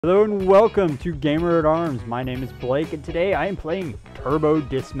Hello and welcome to Gamer at Arms. My name is Blake and today I am playing Turbo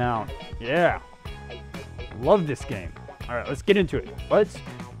Dismount. Yeah, love this game. Alright, let's get into it. Let's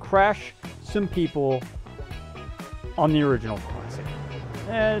crash some people on the original classic.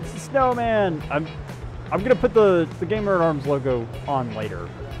 And it's the Snowman. I'm gonna put the Gamer at Arms logo on later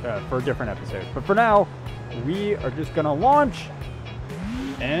for a different episode. But for now, we are just gonna launch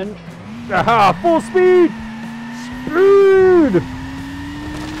and full speed! Speed!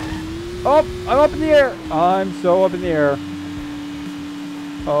 Oh, I'm up in the air. I'm so up in the air.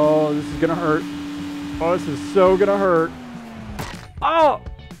 Oh, this is gonna hurt. Oh, this is so gonna hurt. Oh,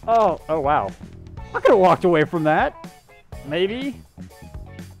 wow. I could have walked away from that. Maybe.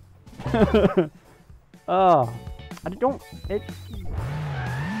 Oh, I don't. Instant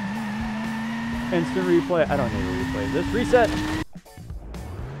replay. I don't need to replay this. Reset.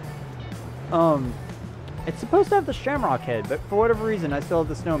 It's supposed to have the shamrock head, but for whatever reason, I still have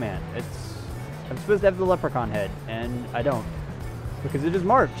the snowman. I'm supposed to have the leprechaun head, and I don't. Because it is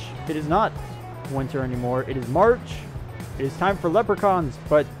March. It is not winter anymore. It is March. It is time for leprechauns,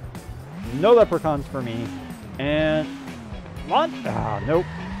 but no leprechauns for me. And, what? Nope.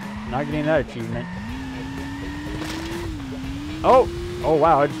 Not getting that achievement. Oh,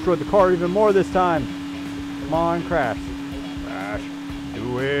 wow, I destroyed the car even more this time. Come on, crash. Crash.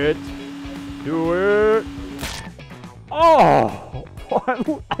 Do it. Do it! Oh!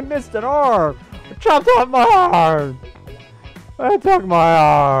 I missed an arm! I chopped off my arm! I took my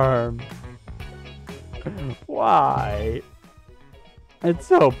arm! Why? It's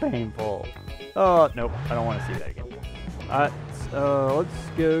so painful. Oh, nope. I don't want to see that again. Let's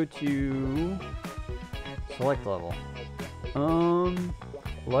go to select level.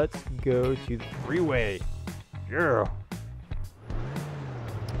 Let's go to the freeway. Yeah.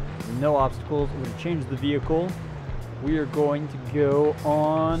 No obstacles. We're going to change the vehicle. We are going to go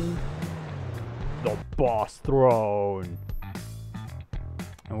on the boss throne.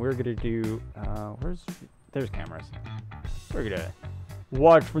 And we're going to do, there's cameras. We're going to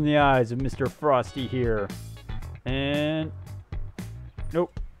watch from the eyes of Mr. Frosty here. And,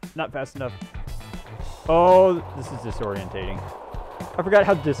 nope, not fast enough. Oh, this is disorientating. I forgot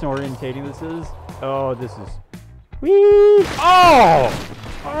how disorientating this is. Oh, this is, whee! Oh!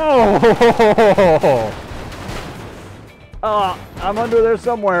 Oh! I'm under there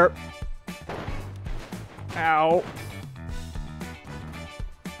somewhere. Ow.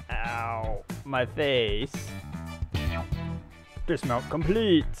 Ow. My face. Dismount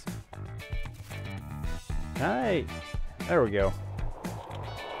complete. Hi. There we go.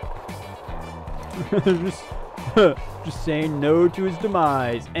 just saying no to his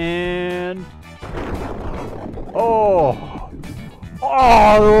demise. And... oh!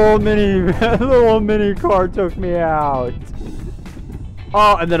 Oh, the little mini car took me out.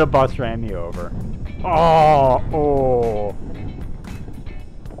 Oh, and then a bus ran me over. Oh.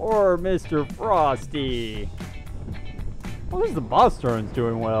 Poor Mr. Frosty. Well, at least the bus turn's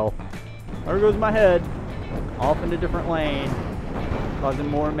doing well. There goes my head. Off in a different lane. Causing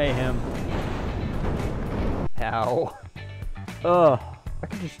more mayhem. Ow. Ugh. I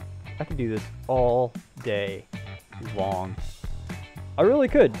could do this all day long. I really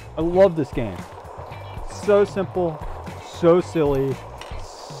could. I love this game. So simple, so silly,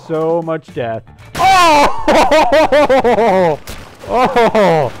 so much death. Oh!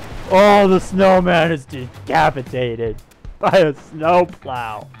 Oh, the snowman is decapitated by a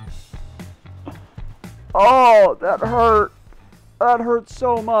snowplow. Oh, that hurt. That hurt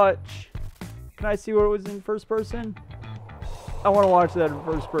so much. Can I see what it was in first person? I want to watch that in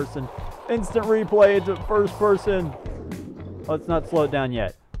first person. Instant replay into first person. Let's not slow it down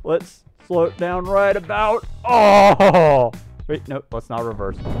yet. Let's slow it down right about. Oh! Wait, no, let's not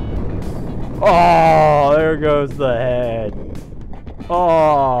reverse. Oh, there goes the head.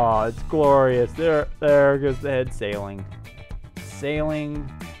 Oh, it's glorious. There goes the head sailing.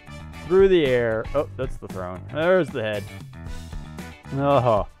 Sailing through the air. Oh, that's the throne. There's the head.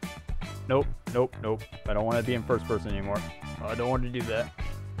 Oh. Nope. I don't want to be in first person anymore. I don't want to do that.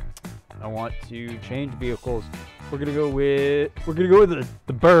 I want to change vehicles. We're gonna go with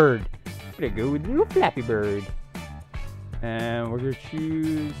the bird. We're gonna go with the little Flappy Bird. And we're gonna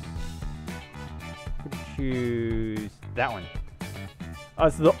choose that one.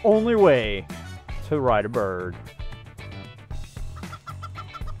 That's the only way to ride a bird.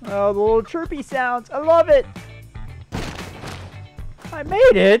 Oh, the little chirpy sounds. I love it. I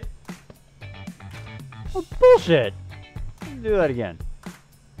made it. Oh, bullshit. Let's do that again.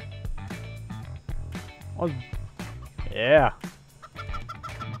 Oh, yeah.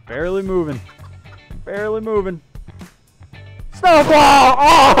 Barely moving.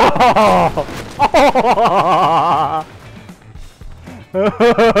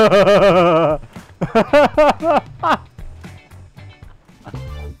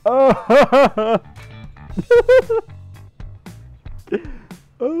 Oh! Oh!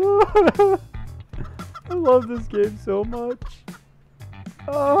 I love this game so much.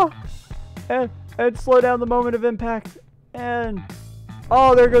 Oh, and slow down the moment of impact. And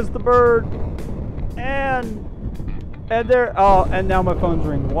oh, there goes the bird. And there. Oh, and now my phone's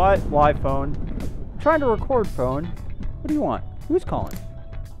ringing. What? Live phone. I'm trying to record phone. What do you want? Who's calling?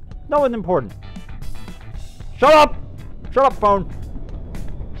 No one's important. Shut up! Shut up, phone.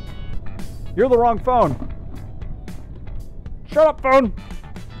 You're the wrong phone. Shut up, phone.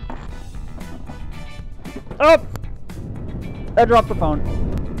 Up! I dropped the phone.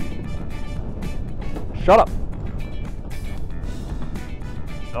 Shut up.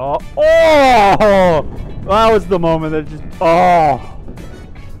 Oh! Oh! That was the moment that just... Oh!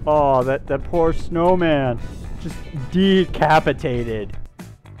 Oh, that poor snowman. Just decapitated.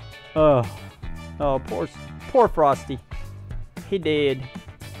 Oh. Oh, poor Frosty. He did.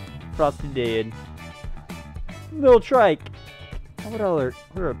 Frosty did. Little trike. What other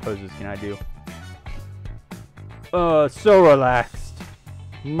poses can I do? So relaxed.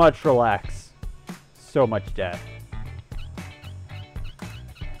 Much relaxed. So much death.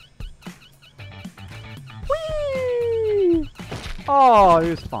 Whee! Oh, he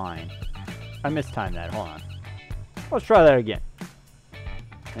was fine. I mistimed that. Hold on. Let's try that again.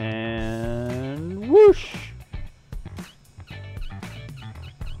 And whoosh!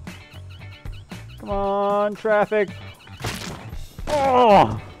 Come on, traffic.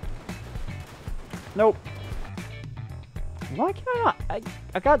 Oh! Nope. Why can I not?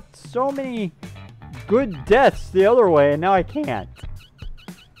 I got so many good deaths the other way, and now I can't.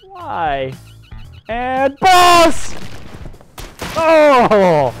 Why? And boss!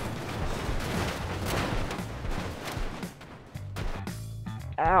 Oh!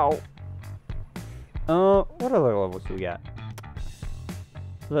 Ow. What other levels do we got?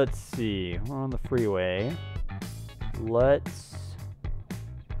 Let's see. We're on the freeway. Let's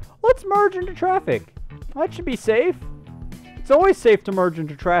merge into traffic. That should be safe. It's always safe to merge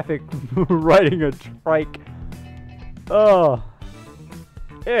into traffic riding a trike. Oh.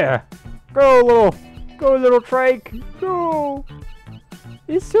 Yeah. Go little trike. Go.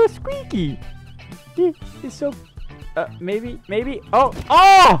 It's so squeaky. It's so maybe.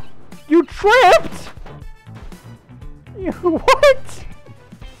 Oh, you tripped. What?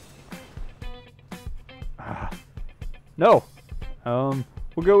 No.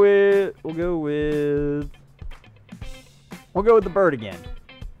 We'll go with the bird again.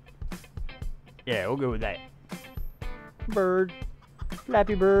 Yeah, we'll go with that. Bird.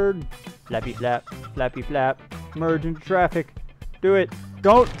 Flappy bird. Flappy flap. Flappy flap. Merge into traffic. Do it.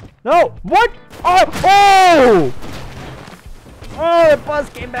 Don't. No. What? Oh! Oh, the bus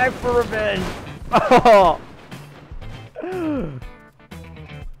came back for revenge. Oh.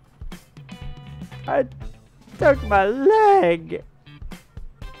 I took my leg.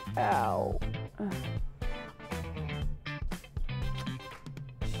 Ow.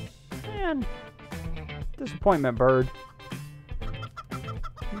 Man. Disappointment, bird.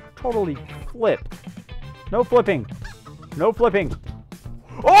 You totally flipped. No flipping. No flipping.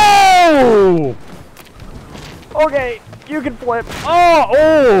 Oh! Okay, you can flip. Oh!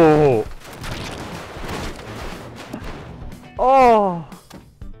 Oh! Oh!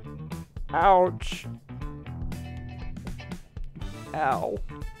 Ouch. Ow.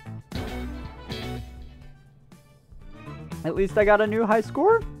 At least I got a new high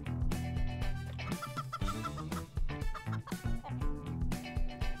score.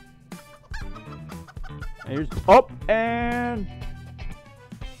 Here's up and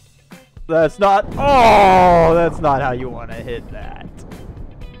that's not. Oh, that's not how you want to hit that.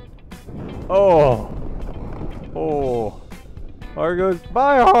 Oh. Oh. There goes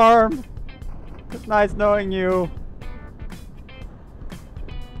my arm. It's nice knowing you.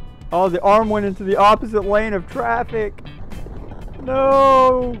 Oh, the arm went into the opposite lane of traffic.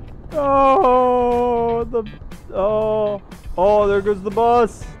 No. Oh, oh, there goes the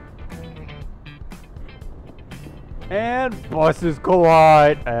bus. And buses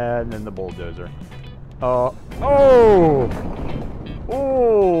collide, and then the bulldozer. Oh.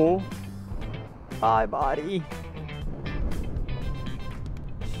 Oh. Hi, buddy.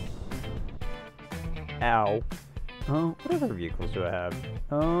 Ow. What other vehicles do I have?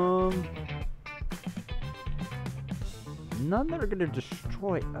 None that are gonna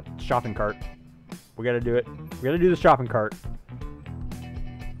destroy a shopping cart. We gotta do it. We gotta do the shopping cart.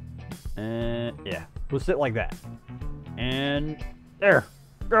 Yeah, we'll sit like that. And there.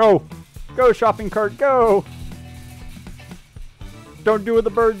 Go. Go, shopping cart, go. Don't do what the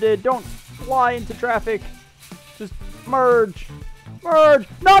bird did. Don't fly into traffic. Just merge. Merge.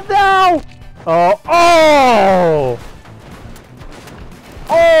 Not now. Oh. Oh.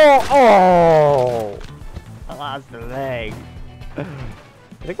 Oh. Oh. I lost a leg. I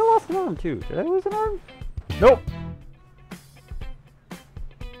think I lost an arm too. Did I lose an arm? Nope.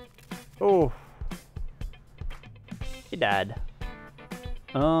 Oh. He died.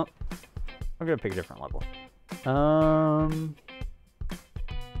 I'm gonna pick a different level.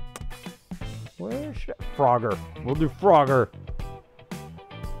 Where should I? Frogger. We'll do Frogger.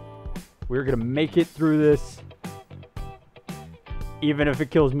 We're gonna make it through this. Even if it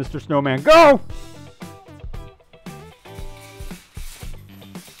kills Mr. Snowman. Go!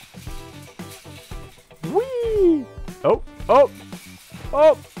 Whee! Oh, oh,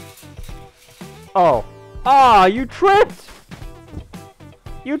 oh. Oh. Ah, you tripped!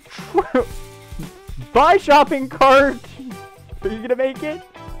 You tripped! Bye, shopping cart! Are you gonna make it?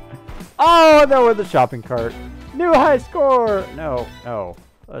 Oh, no, with the shopping cart. New high score! No, no.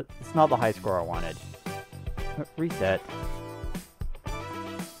 It's not the high score I wanted. Reset.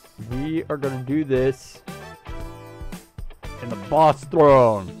 We are gonna do this in the boss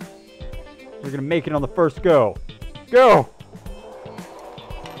throne. We're gonna make it on the first go. Go!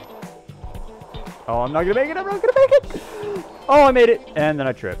 Oh, I'm not gonna make it. I'm not gonna make it. Oh, I made it. And then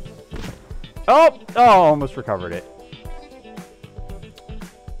I tripped. Oh, oh, almost recovered it.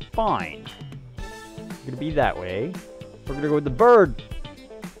 Fine. It's gonna be that way. We're gonna go with the bird.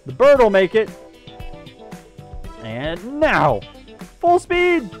 The bird will make it. And now, full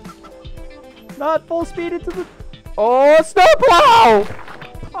speed. Not full speed into the. Oh, snowplow!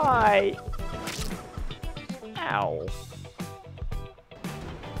 Hi. Ow.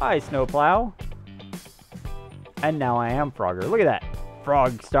 Hi, snowplow. And now I am Frogger. Look at that.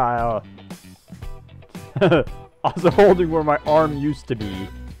 Frog style. Also holding where my arm used to be.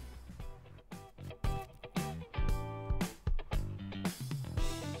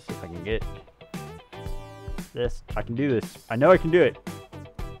 See if I can get this. I can do this. I know I can do it.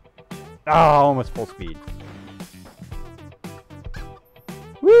 Oh, almost full speed.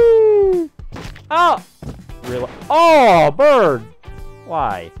 Woo! Oh! Really? Oh, bird!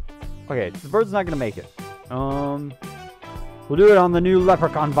 Why? Okay, the bird's not gonna make it. We'll do it on the new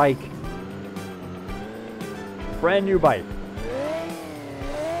leprechaun bike. Brand new bike.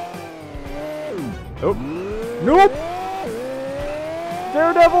 Oh. Nope!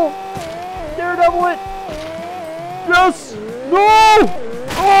 Daredevil! Daredevil it! Yes! No!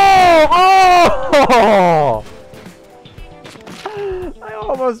 Oh! Oh! I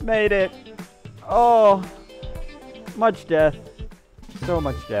almost made it. Oh. Much death. So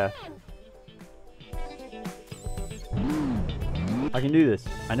much death. I can do this.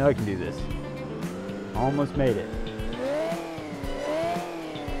 I know I can do this. Almost made it.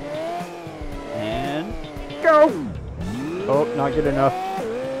 And go! Oh, not good enough.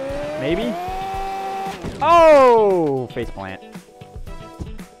 Maybe? Oh! Faceplant.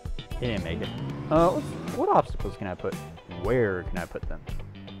 He didn't make it. What obstacles can I put? Where can I put them?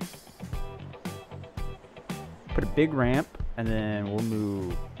 Put a big ramp, and then we'll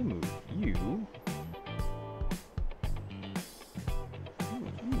move you.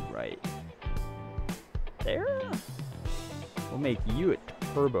 Right there. We'll make you a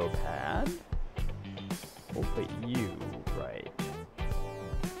turbo pad. We'll put you right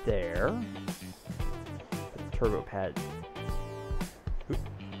there. Put a turbo pad. Oop.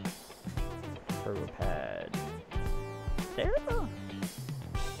 Turbo pad there.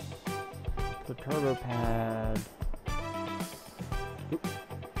 Put a turbo pad. Oop.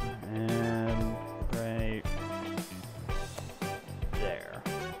 And right there.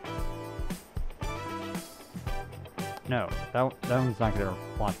 No, that one's not going to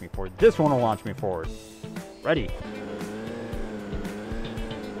launch me forward. This one will launch me forward. Ready.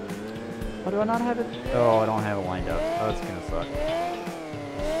 Why do I not have it? Oh, I don't have it lined up. Oh, that's going to suck.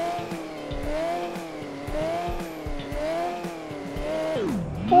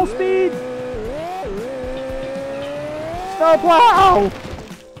 Full speed! Snowplow!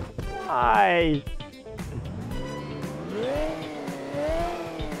 Why?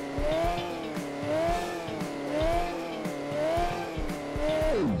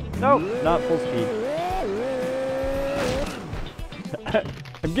 Nope, not full speed.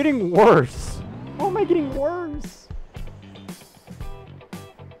 I'm getting worse. How am I getting worse?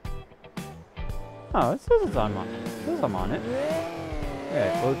 Oh, it says it's on. It says I'm on it.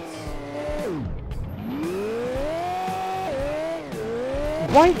 Okay, let's.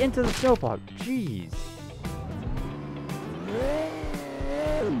 Right into the snowplow. Jeez.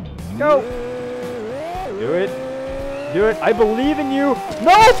 Go! Do it. Do it. I believe in you.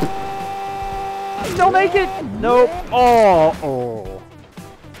 Nope! Don't make it! Nope. Oh, oh.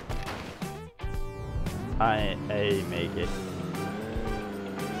 I make it.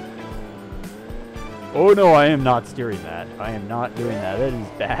 Oh no, I am not steering that. I am not doing that. That is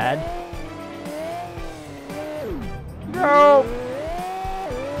bad. No!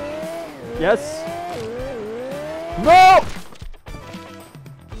 Yes. No!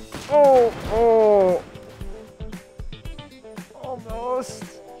 Oh, oh. Almost.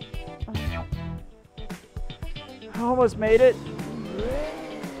 I almost made it.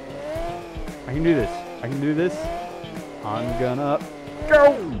 I can do this. I can do this. I'm gonna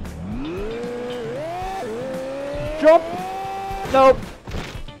go. Jump. Nope.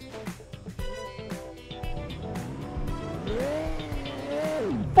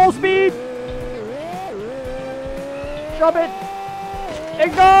 Full speed. Jump it.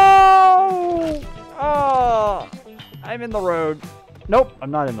 And go. Oh, I'm in the road. Nope,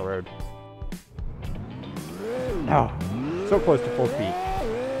 I'm not in the road. No, so close to full speed.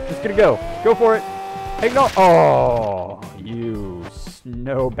 Just gonna go. Go for it. Ignore. Oh, you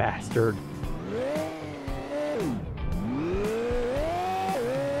snow bastard.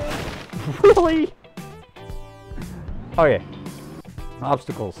 Really? Okay.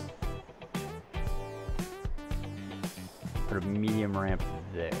 Obstacles. Put a medium ramp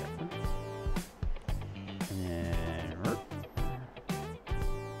there. And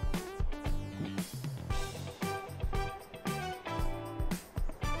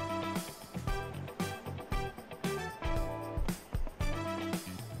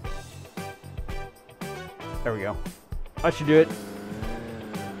there we go. I should do it.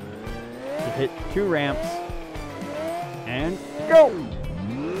 Just hit 2 ramps. And go!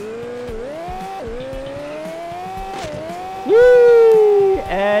 Whee!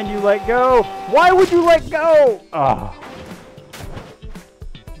 And you let go. Why would you let go? Oh.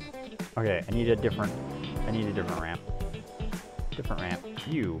 Okay, I need a different ramp. Different ramp.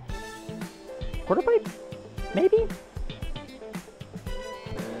 You. Quarter pipe? Maybe?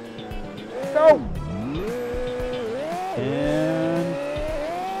 Go! And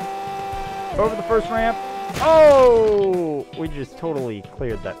over the first ramp. Oh! We just totally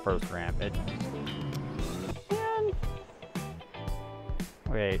cleared that first ramp.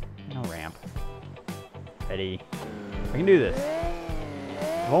 Wait, no ramp. Ready. I can do this.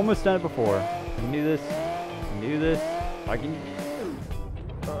 I've almost done it before. I can do this. I can do this. I can...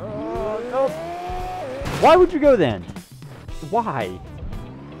 no. Why would you go then? Why?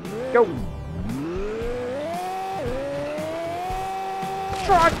 Go!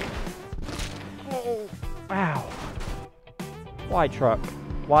 Truck! Oh, wow. Why truck?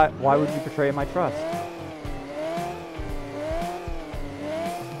 Why would you betray my trust?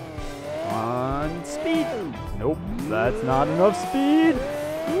 On speed. Nope, that's not enough speed.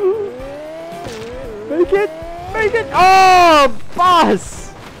 Make it! Make it! Oh,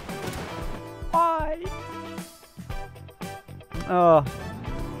 boss! Why? Go!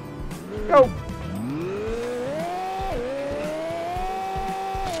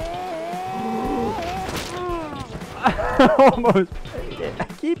 I almost made it. I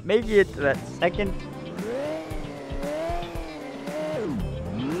keep making it to that second.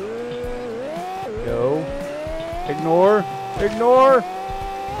 Go. Ignore. Ignore.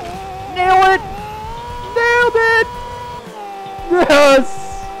 Nail it! Nailed it! Yes!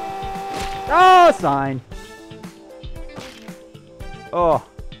 Oh, sign. Oh.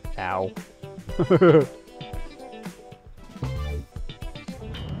 Ow.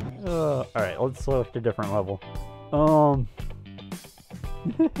 Alright, let's select a different level. Oh,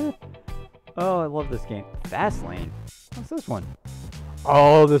 I love this game. Fast lane. What's this one?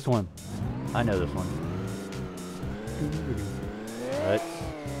 Oh, this one. I know this one. Let's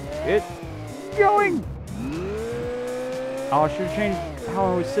get going. Oh, I should have changed how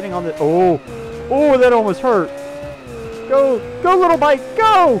I was sitting on the... Oh, oh, that almost hurt. Go, go, little bike,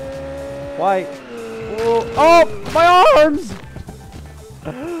 go. Why? Oh, oh, my arms.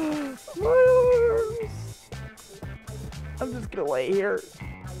 I'm just gonna lay here.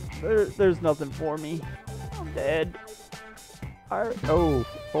 There's nothing for me. I'm dead.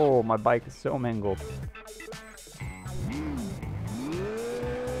 Oh, my bike is so mangled.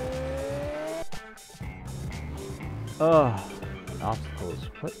 Obstacles.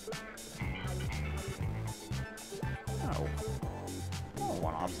 What? No. I don't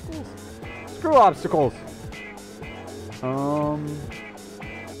want obstacles. Screw obstacles.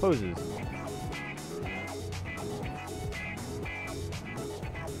 Poses.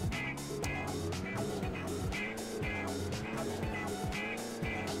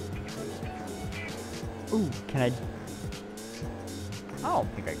 Ooh, can I? I don't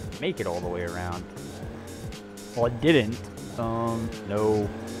think I can make it all the way around. Well, I didn't. No.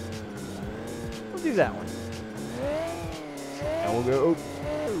 We'll do that one. And we'll go.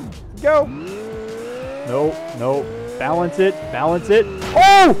 Go! No, no. Balance it. Balance it.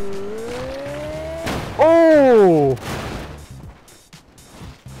 Oh! Oh!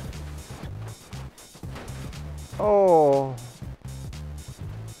 Oh.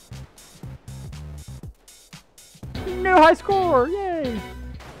 New high score! Yay!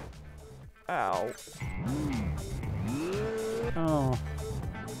 Ow. Oh.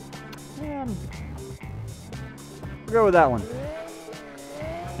 Man. We'll go with that one.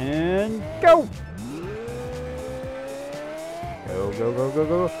 And go! Go, go, go, go,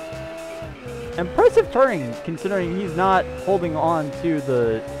 go. Impressive turning, considering he's not holding on to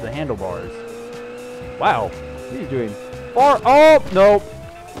the handlebars. Wow. What are you doing? Oh, nope.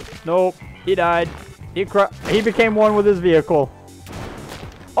 Nope. He died. He became one with his vehicle.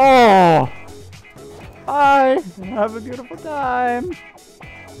 Oh! Bye! Have a beautiful time.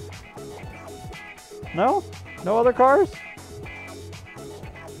 No? No other cars?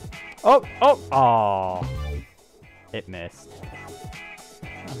 Oh, oh, oh. It missed.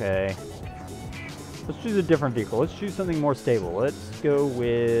 Okay. Let's choose a different vehicle. Let's choose something more stable. Let's go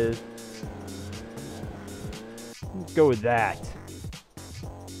with that.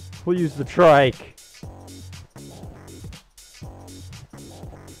 We'll use the trike.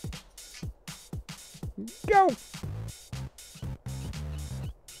 Go!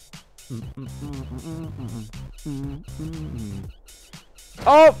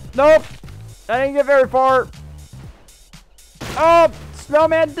 Oh, nope. I didn't get very far. Oh,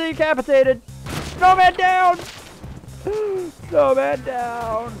 Snowman decapitated. Snowman down. Snowman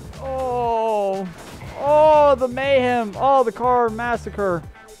down. Oh. Oh, the mayhem. Oh, the car massacre.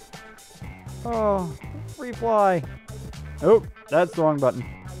 Oh, free fly. Oh, that's the wrong button.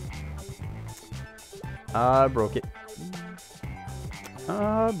 I broke it.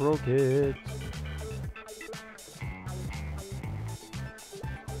 I broke it.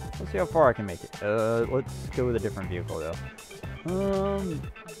 Let's see how far I can make it. Let's go with a different vehicle though.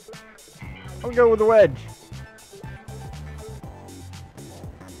 I'll go with the wedge.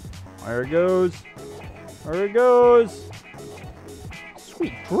 There it goes. There it goes.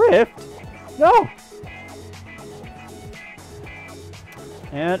 Sweet drift. No.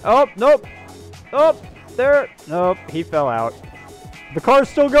 And oh, nope. Oh, there. Nope, he fell out. The car's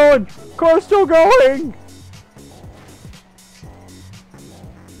still going. Car's still going.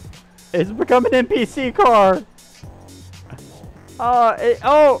 It's become an NPC car.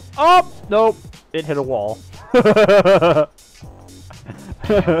 Oh, nope. It hit a wall.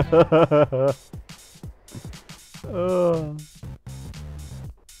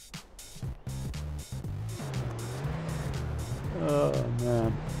 Oh,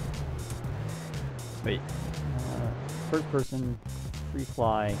 man. Wait. First person, free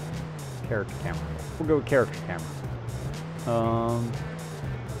fly, character camera. We'll go with character camera.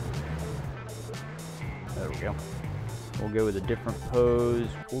 There we go. We'll go with a different pose.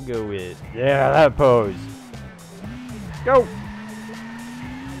 We'll go with, yeah, that pose. Go!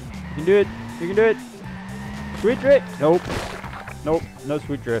 You can do it. You can do it. Sweet drift. Nope. Nope. No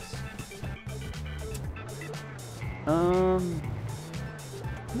sweet drifts. No.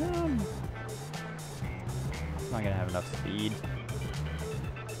 Not gonna have enough speed.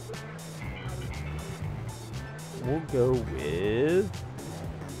 We'll go with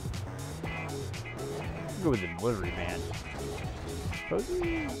the delivery man.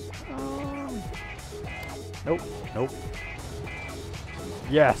 Nope. Nope.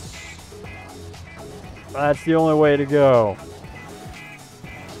 Yes. That's the only way to go.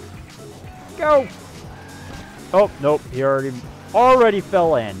 Go. Oh, nope. He already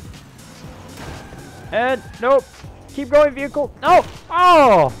fell in. And nope. Keep going, vehicle. No.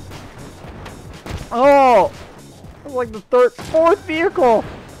 Oh. Oh. That was like the fourth vehicle.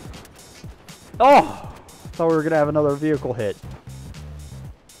 Oh. Thought we were gonna have another vehicle hit.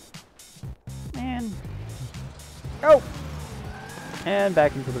 Man. Go. And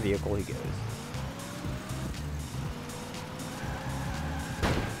back into the vehicle he goes.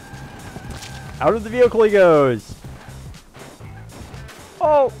 Out of the vehicle he goes.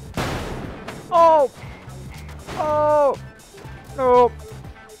 Oh. Oh. Oh. Nope.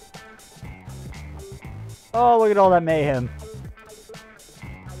 Oh, look at all that mayhem.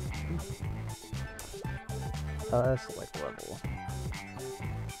 Select level.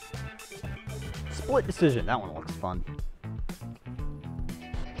 Split decision. That one looks fun.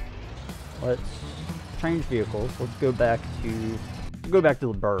 Let's change vehicles. Let's go back to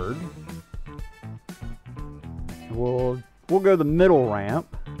the bird. We'll go the middle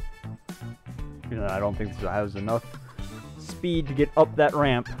ramp. You know, I don't think this has enough speed to get up that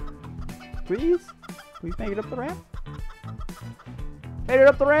ramp. Please? Please make it up the ramp? Made it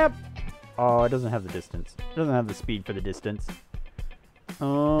up the ramp! Oh, it doesn't have the distance. It doesn't have the speed for the distance.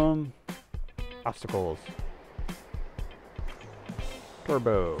 Obstacles.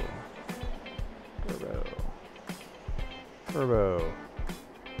 Turbo. Turbo. Turbo.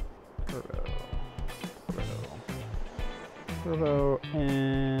 Turbo. Turbo. Turbo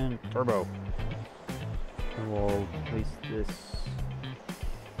and turbo. And we'll place this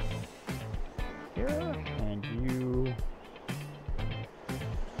here, and you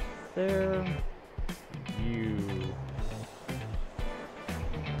there, you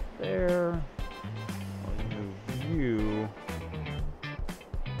there, we'll move you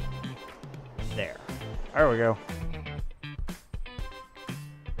there. There we go.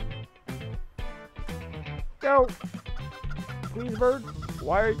 Go! Please, bird.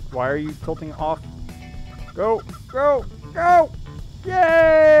 Why are you tilting off? Go! Go! Go!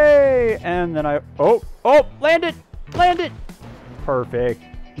 Yay! And then oh! Land it! Land it! Perfect.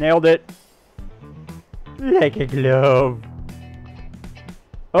 Nailed it. Like a glove.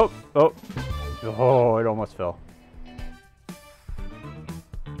 Oh! Oh, it almost fell.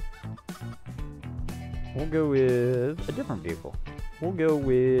 We'll go with a different vehicle. We'll go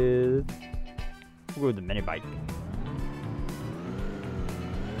with the mini bike.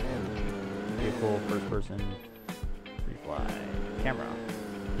 Vehicle, first person, free fly, camera.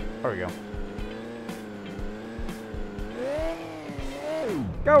 There we go.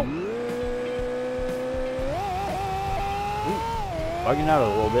 Go! Ooh, bugging out a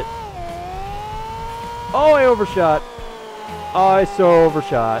little bit. Oh, I overshot. Oh, I so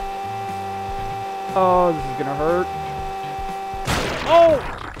overshot. Oh, this is gonna hurt. Oh!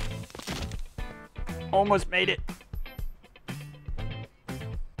 Almost made it.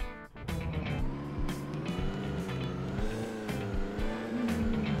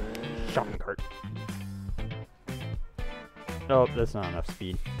 Shopping cart. Nope, that's not enough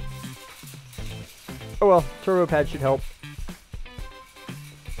speed. Oh well, turbo pad should help.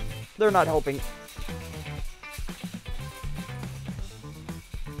 They're not helping.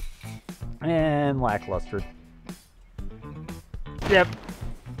 And lackluster. Yep.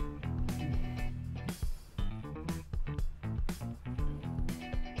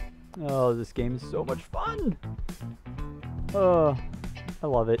 Oh, this game is so much fun. Oh, I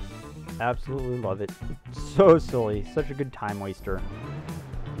love it. Absolutely love it. It's so silly. Such a good time waster.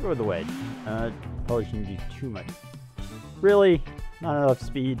 Go with the wedge. Probably shouldn't do too much. Really? Not enough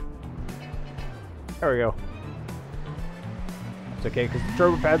speed. There we go. It's okay, because the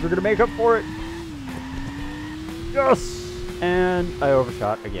turbo pads are going to make up for it. Yes! And I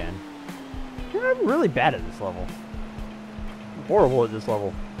overshot again. I'm really bad at this level. I'm horrible at this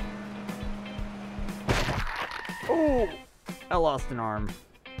level. Oh! I lost an arm.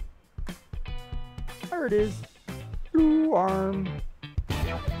 There it is. New arm.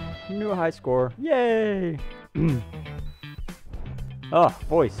 New high score. Yay! Oh,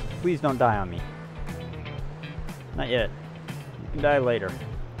 voice. Please don't die on me. Not yet. You can die later.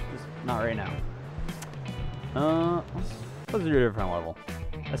 Just not right now. Let's do a different level.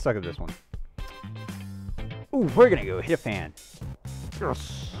 I suck at this one. Ooh, we're gonna go hit a fan.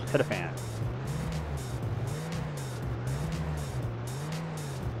 Yes, hit a fan.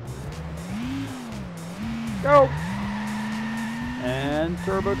 Go! And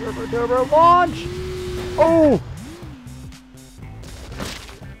turbo, launch! Oh!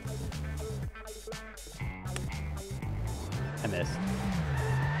 I missed.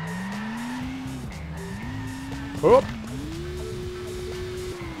 Oop!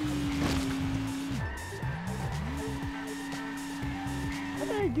 How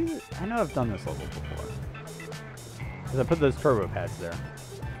did I do this? I know I've done this level before. Because I put those turbo pads there.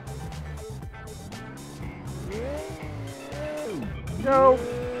 Go!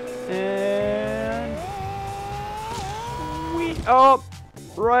 And... sweet! Oh!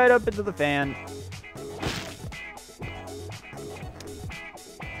 Right up into the fan.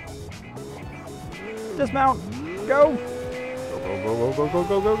 Dismount! Go!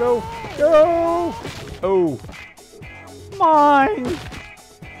 Go! Go! Oh! Mine!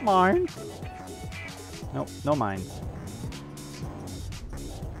 Mine! Nope, no mine.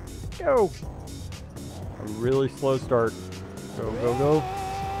 Go! A really slow start. Go.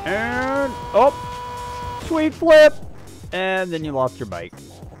 And... oh! Sweet flip! And then you lost your bike.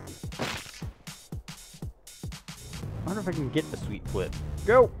 I wonder if I can get the sweet flip.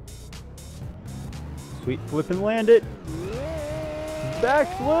 Go! Sweet flip and land it.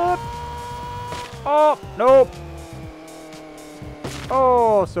 Backflip! Oh, nope.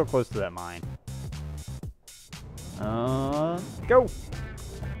 Oh, so close to that mine. Go.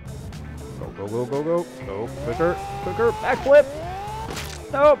 Go, go, go, go, go. Go, quicker, quicker. Backflip.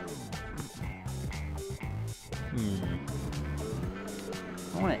 Nope.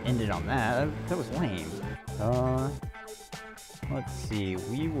 I want to end it on that. That was lame. Let's see.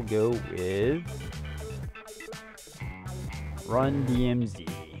 We will go with Run DMZ.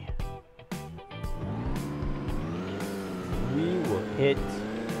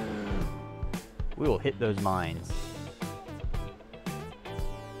 We will hit those mines.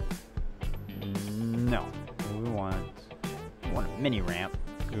 No, we want a mini ramp.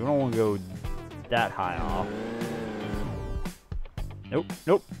 We don't want to go that high off. Nope,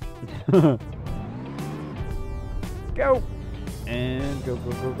 nope. Go! And go,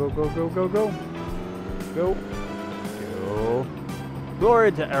 go, go, go, go, go, go, go. Go. Go.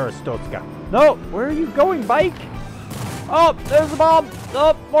 Glory to Aristotska. No! Where are you going, bike? Oh, there's a bomb!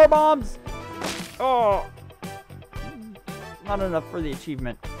 Oh, more bombs! Oh! Not enough for the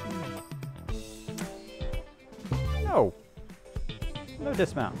achievement. No. No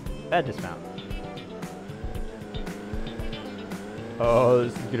dismount. Bad dismount. Oh,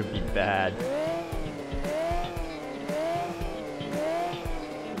 this is gonna be bad.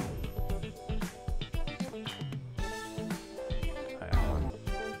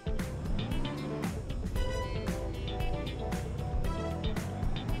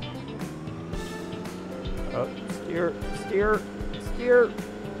 Oh, steer, steer, steer,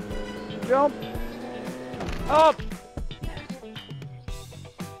 jump, up!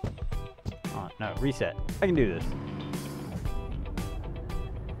 Oh, no, reset. I can do this.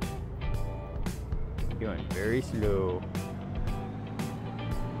 Going very slow.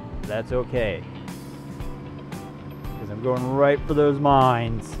 That's okay. Because I'm going right for those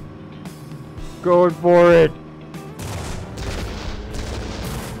mines. Going for it!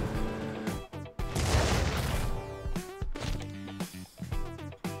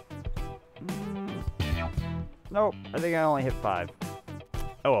 Nope, I think I only hit 5.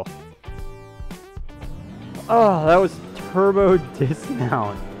 Oh well. Oh, that was turbo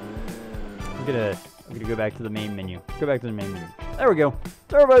dismount. I'm gonna go back to the main menu. Go back to the main menu. There we go.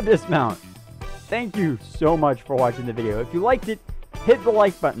 Turbo dismount. Thank you so much for watching the video. If you liked it, hit the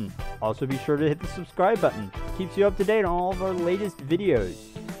like button. Also, be sure to hit the subscribe button. Keeps you up to date on all of our latest videos.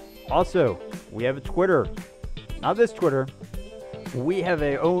 Also, we have a Twitter. Not this Twitter. We have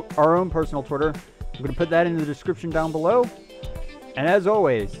our own personal Twitter. I'm going to put that in the description down below. And as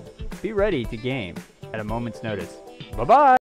always, be ready to game at a moment's notice. Bye-bye!